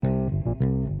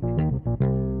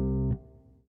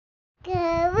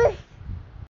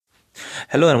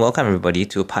Hello and welcome everybody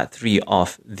to part 3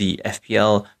 of the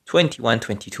FPL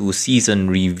 21-22 season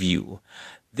review.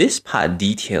 This part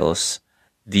details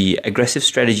the aggressive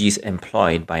strategies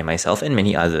employed by myself and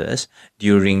many others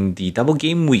during the double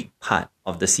game week part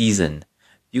of the season.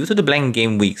 Due to the blank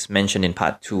game weeks mentioned in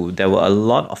part 2, there were a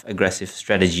lot of aggressive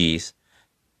strategies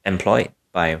employed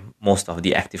by most of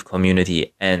the active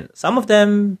community, and some of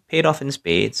them paid off in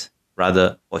spades,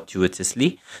 rather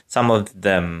fortuitously. Some of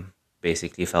them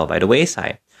basically fell by the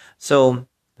wayside. So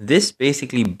this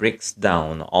basically breaks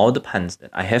down all the puns that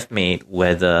I have made,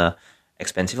 whether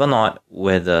expensive or not,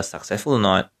 whether successful or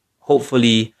not,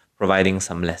 hopefully providing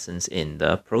some lessons in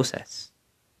the process.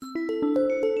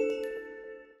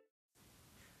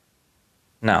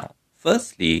 Now,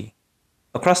 firstly,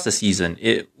 across the season,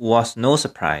 it was no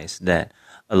surprise that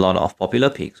a lot of popular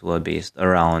picks were based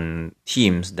around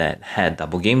teams that had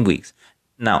double game weeks.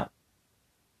 Now,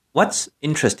 what's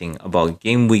interesting about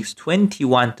game weeks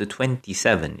 21 to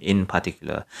 27 in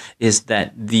particular is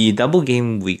that the double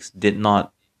game weeks did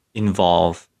not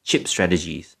involve chip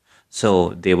strategies.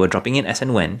 So they were dropping in as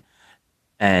and when,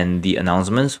 and the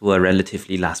announcements were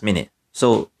relatively last minute.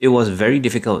 So it was very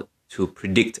difficult to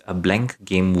predict a blank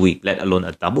game week, let alone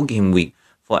a double game week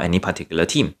for any particular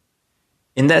team.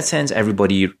 In that sense,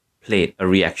 everybody played a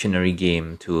reactionary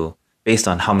game based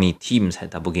on how many teams had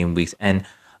double game weeks, and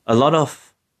a lot of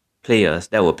players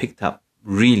that were picked up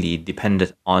really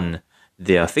depended on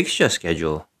their fixture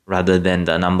schedule rather than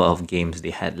the number of games they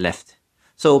had left.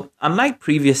 So unlike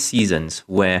previous seasons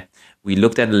where we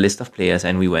looked at a list of players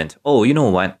and we went, oh, you know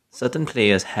what, certain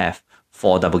players have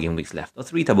 4 double game weeks left or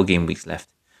 3 double game weeks left.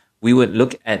 We would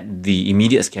look at the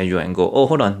immediate schedule and go, oh,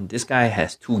 hold on, this guy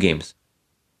has 2 games.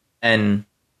 And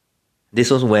this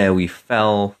was where we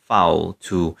fell foul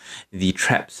to the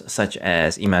traps such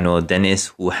as Emmanuel Dennis,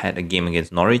 who had a game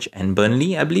against Norwich and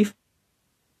Burnley, I believe.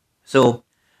 So,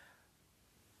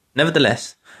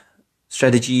 nevertheless,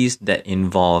 strategies that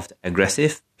involved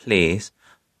aggressive plays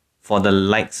for the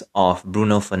likes of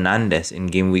Bruno Fernandes in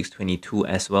game weeks 22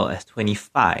 as well as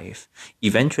 25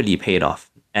 eventually paid off.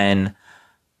 And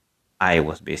I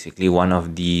was basically one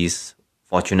of these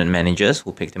fortunate managers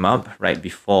who picked him up right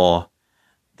before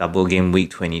double game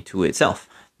week 22 itself.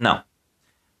 Now,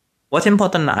 what's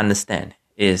important to understand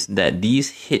is that these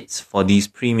hits for these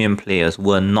premium players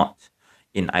were not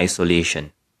in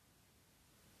isolation.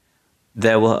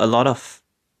 There were a lot of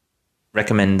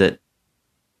recommended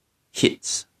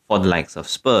hits for the likes of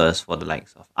Spurs, for the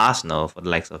likes of Arsenal, for the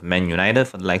likes of Man United,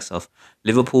 for the likes of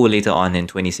Liverpool later on in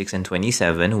 26 and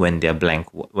 27 when their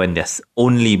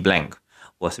only blank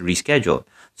was rescheduled.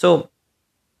 So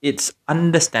it's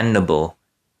understandable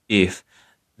if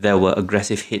there were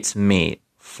aggressive hits made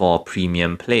for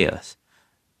premium players.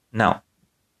 Now,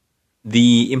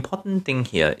 the important thing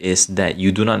here is that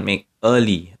you do not make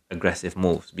early aggressive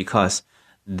moves, because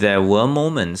there were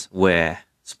moments where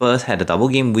Spurs had a double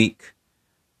game week,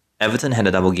 Everton had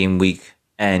a double game week,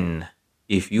 and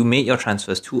if you made your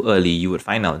transfers too early, you would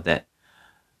find out that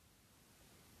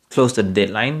close to the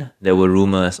deadline, there were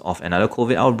rumors of another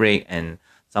COVID outbreak, and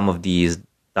some of these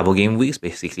double game weeks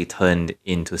basically turned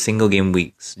into single game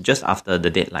weeks just after the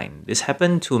deadline. This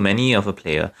happened to many of a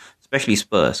player, especially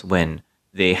Spurs, when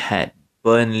they had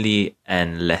Burnley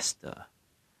and Leicester.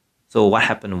 So what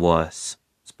happened was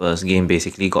Spurs game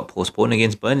basically got postponed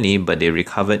against Burnley, but they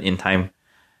recovered in time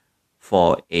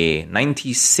for a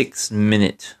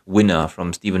 96-minute winner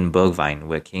from Steven Bergwijn,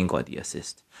 where Kane got the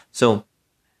assist. So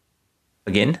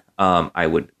again, I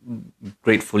would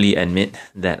gratefully admit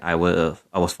that I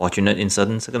was fortunate in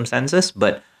certain circumstances,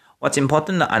 but what's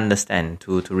important to understand,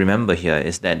 to remember here,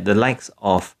 is that the likes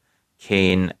of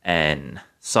Kane and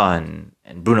Son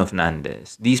and Bruno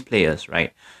Fernandes, these players,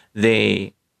 right,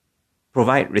 they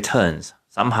provide returns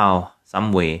somehow,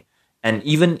 some way, and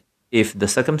even if the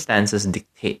circumstances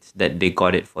dictate that they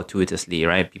got it fortuitously,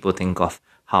 right, people think of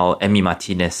how Emi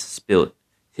Martinez spilled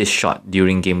his shot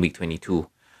during game week 22.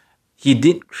 He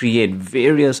did create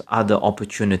various other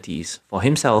opportunities for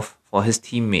himself, for his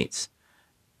teammates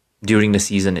during the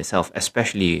season itself,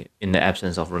 especially in the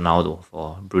absence of Ronaldo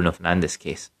for Bruno Fernandes'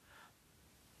 case.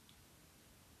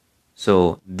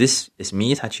 So this is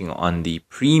me touching on the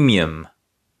premium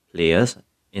players.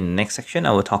 In the next section,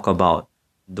 I will talk about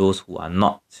those who are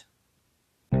not.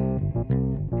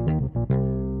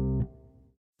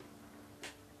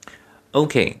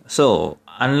 Okay, so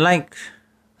unlike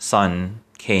Son,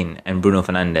 Kane and Bruno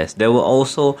Fernandes, there were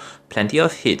also plenty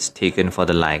of hits taken for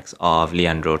the likes of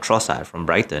Leandro Trossard from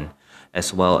Brighton,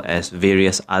 as well as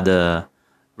various other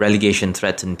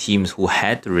relegation-threatened teams who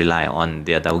had to rely on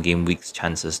their double game weeks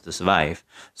chances to survive.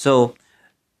 So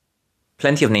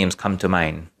plenty of names come to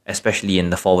mind, especially in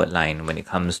the forward line when it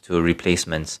comes to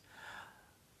replacements.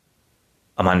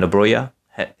 Armando Broja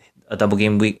had a double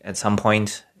game week at some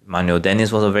point. Manuel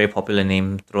Dennis was a very popular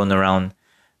name thrown around.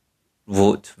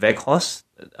 Wout Weghorst,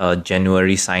 a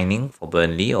January signing for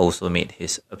Burnley, also made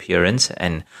his appearance,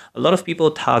 and a lot of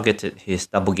people targeted his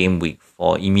double game week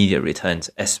for immediate returns,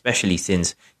 especially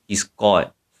since he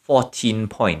scored 14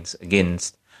 points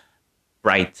against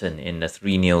Brighton in the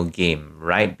 3-0 game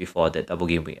right before that double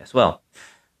game week as well.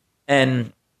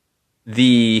 And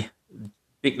the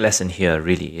big lesson here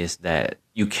really is that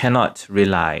you cannot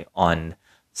rely on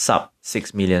sub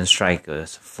 6 million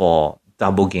strikers for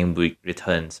double game week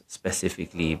returns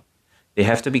specifically. They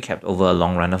have to be kept over a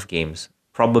long run of games,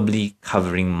 probably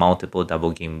covering multiple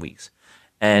double game weeks.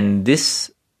 And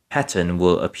this pattern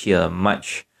will appear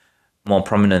much more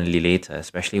prominently later,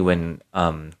 especially when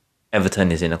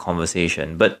Everton is in a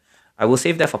conversation. But I will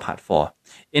save that for part 4.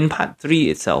 In part 3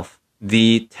 itself,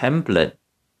 the template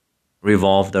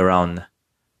revolved around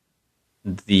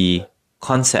the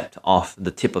concept of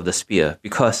the tip of the spear,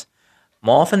 because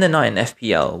more often than not in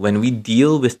FPL, when we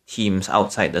deal with teams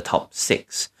outside the top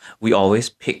 6, we always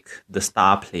pick the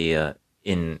star player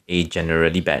in a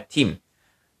generally bad team.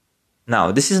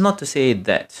 Now, this is not to say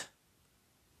that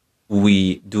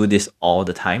we do this all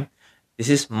the time. This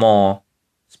is more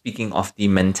speaking of the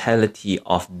mentality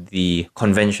of the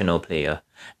conventional player.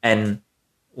 And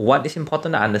what is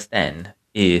important to understand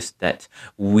is that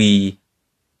we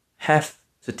have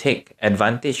to take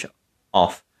advantage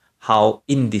of how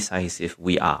indecisive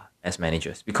we are as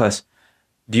managers. Because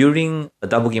during a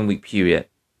double game week period,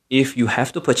 if you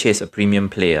have to purchase a premium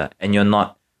player and you're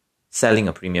not selling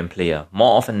a premium player,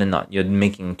 more often than not, you're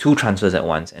making 2 transfers at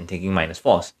once and taking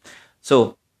 -4s.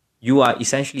 So you are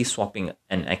essentially swapping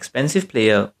an expensive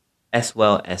player as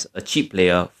well as a cheap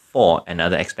player for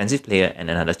another expensive player and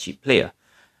another cheap player.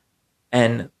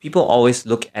 And people always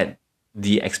look at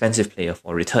the expensive player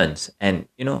for returns. And,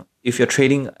 if you're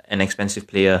trading an expensive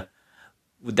player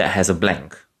that has a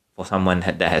blank for someone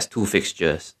that has 2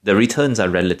 fixtures, the returns are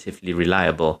relatively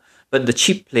reliable. But the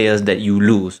cheap players that you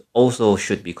lose also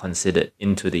should be considered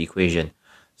into the equation.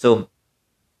 So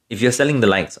if you're selling the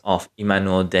likes of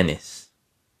Emmanuel Dennis,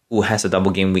 who has a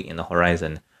double game week in the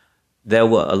horizon, there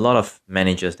were a lot of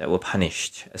managers that were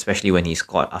punished, especially when he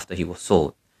scored after he was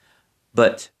sold.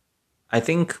 But I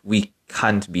think we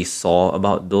can't be sore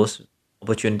about those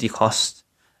opportunity costs.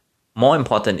 More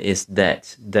important is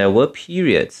that there were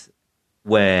periods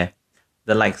where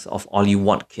the likes of Ollie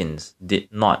Watkins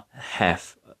did not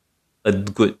have a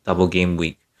good double game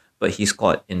week, but he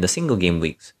scored in the single game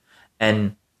weeks.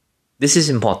 And this is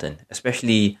important,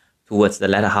 especially towards the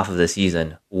latter half of the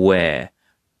season, where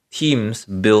teams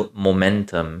built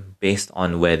momentum based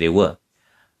on where they were,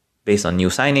 based on new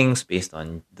signings, based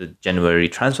on the January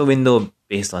transfer window,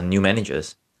 based on new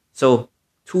managers. So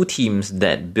 2 teams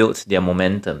that built their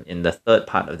momentum in the third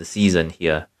part of the season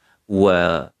here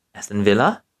were Aston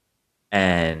Villa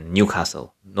and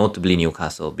Newcastle, notably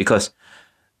Newcastle, because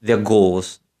their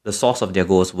goals, the source of their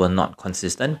goals were not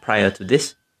consistent prior to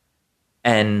this.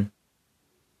 And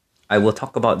I will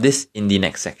talk about this in the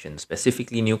next section,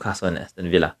 specifically Newcastle and Aston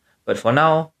Villa. But for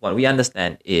now, what we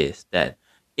understand is that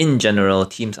in general,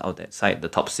 teams outside the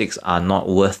top 6 are not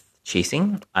worth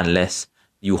chasing unless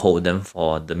you hold them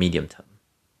for the medium term.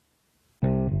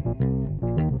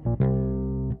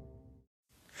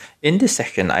 In this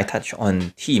section, I touch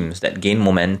on teams that gain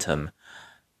momentum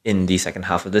in the second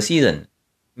half of the season,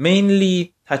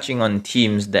 mainly touching on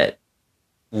teams that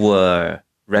were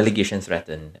relegation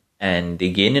threatened and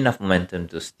they gained enough momentum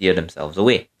to steer themselves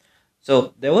away.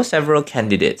 So there were several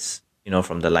candidates,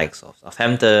 from the likes of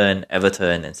Southampton,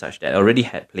 Everton and such that already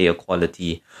had player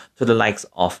quality, to the likes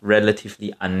of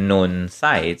relatively unknown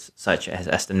sides such as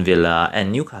Aston Villa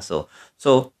and Newcastle.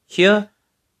 So here,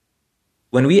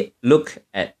 when we look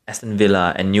at Aston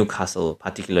Villa and Newcastle,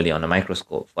 particularly on a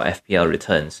microscope for FPL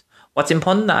returns, what's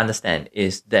important to understand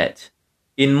is that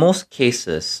in most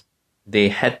cases, they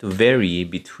had to vary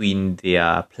between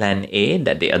their plan A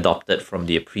that they adopted from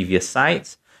their previous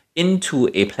sides into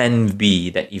a plan B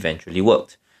that eventually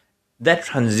worked. That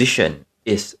transition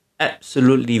is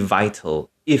absolutely vital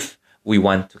if we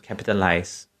want to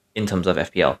capitalize in terms of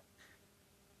FPL.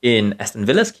 In Aston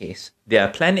Villa's case, their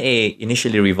plan A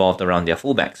initially revolved around their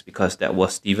fullbacks because that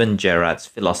was Steven Gerrard's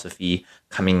philosophy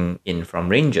coming in from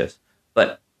Rangers.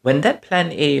 But when that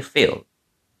plan A failed,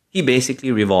 he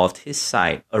basically revolved his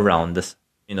side around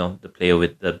the player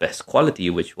with the best quality,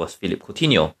 which was Philippe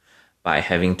Coutinho, by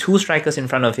having 2 strikers in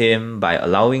front of him, by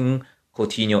allowing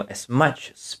Coutinho as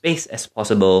much space as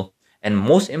possible, and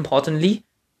most importantly,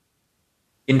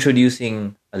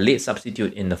 introducing a late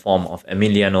substitute in the form of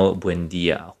Emiliano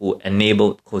Buendia, who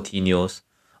enabled Coutinho's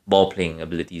ball-playing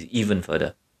abilities even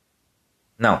further.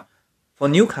 Now, for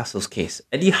Newcastle's case,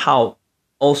 Eddie Howe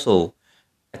also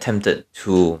attempted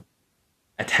to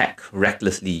attack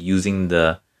recklessly using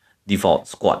the default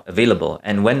squad available,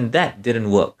 and when that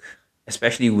didn't work,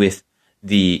 especially with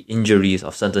the injuries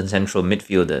of certain central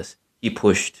midfielders, he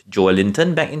pushed Joel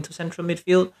Linton back into central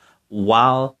midfield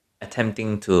while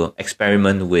attempting to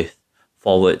experiment with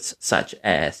forwards such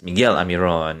as Miguel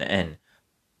Almiron and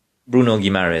Bruno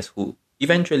Guimaraes, who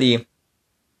eventually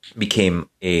became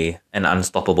an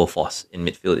unstoppable force in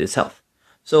midfield itself.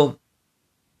 So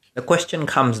the question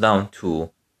comes down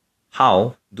to,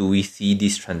 how do we see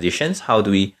these transitions? How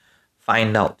do we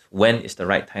find out when is the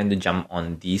right time to jump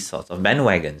on these sorts of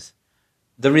bandwagons?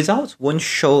 The results won't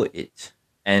show it,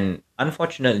 and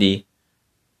unfortunately,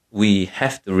 we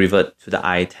have to revert to the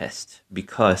eye test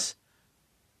because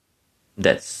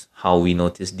that's how we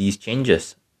notice these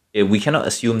changes. We cannot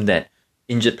assume that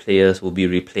injured players will be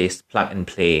replaced plug and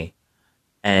play,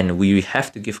 and we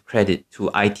have to give credit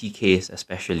to ITKs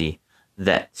especially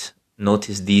that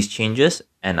notice these changes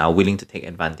and are willing to take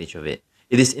advantage of it.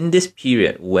 It is in this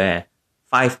period where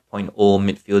 5.0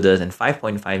 midfielders and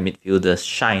 5.5 midfielders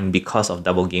shine because of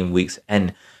double game weeks,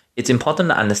 and it's important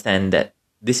to understand that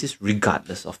this is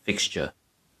regardless of fixture.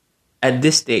 At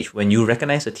this stage, when you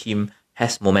recognize a team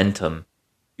has momentum,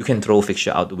 you can throw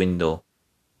fixture out the window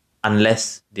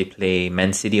unless they play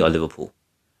Man City or Liverpool,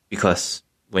 because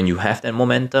when you have that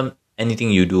momentum,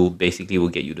 anything you do basically will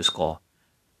get you to score,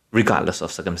 regardless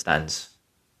of circumstance.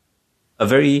 A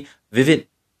very vivid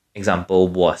example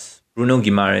was Bruno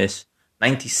Guimaraes'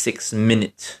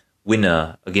 96-minute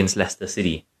winner against Leicester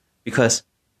City, because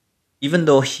even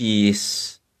though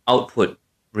his output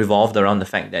revolved around the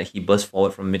fact that he burst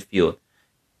forward from midfield,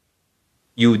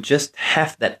 you just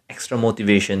have that extra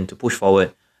motivation to push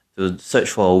forward, to search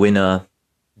for a winner,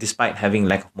 despite having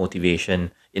lack of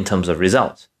motivation in terms of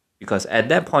results. Because at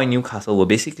that point, Newcastle were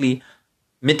basically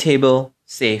mid-table,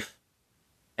 safe,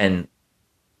 and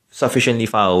sufficiently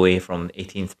far away from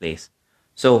 18th place.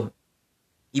 So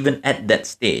even at that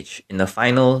stage, in the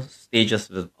final stages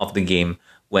of the game,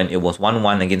 when it was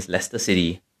 1-1 against Leicester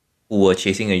City, who were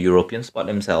chasing a European spot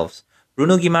themselves,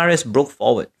 Bruno Guimaraes broke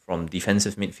forward from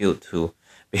defensive midfield to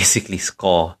basically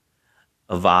score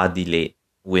a VAR-delayed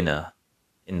winner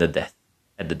at the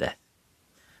death.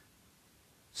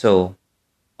 So,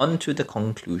 on to the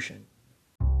conclusion.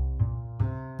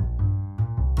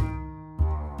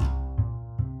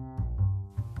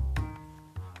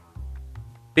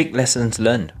 Big lessons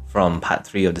learned from part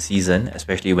 3 of the season,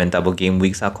 especially when double game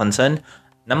weeks are concerned.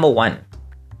 Number 1,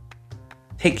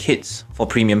 take hits for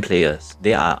premium players.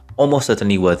 They are almost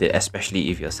certainly worth it, especially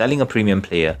if you're selling a premium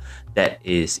player that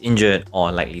is injured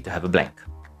or likely to have a blank.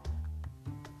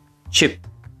 Chip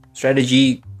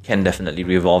strategy can definitely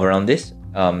revolve around this.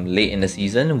 Late in the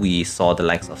season, we saw the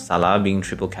likes of Salah being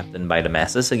triple captained by the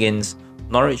masses against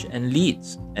Norwich and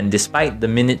Leeds, and despite the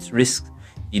minutes risk,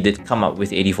 he did come up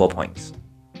with 84 points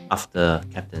after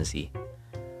captaincy.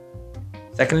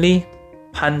 Secondly,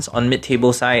 punts on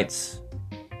mid-table sides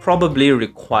probably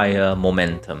require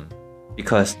momentum,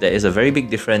 because there is a very big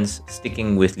difference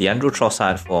sticking with Leandro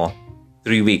Trossard for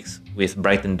 3 weeks with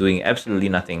Brighton doing absolutely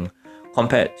nothing,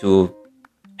 compared to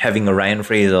having a Ryan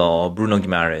Fraser or Bruno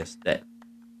Guimaraes that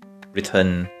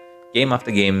return game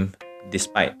after game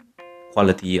despite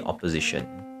quality opposition.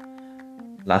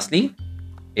 Lastly,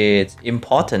 it's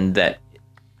important that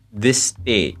this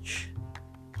stage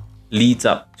leads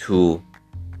up to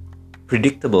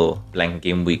predictable blank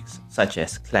game weeks, such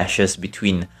as clashes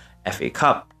between FA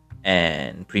Cup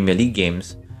and Premier League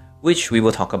games, which we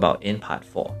will talk about in part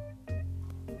 4.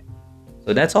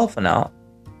 So that's all for now.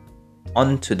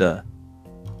 On to the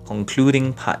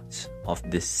concluding part of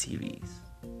this series.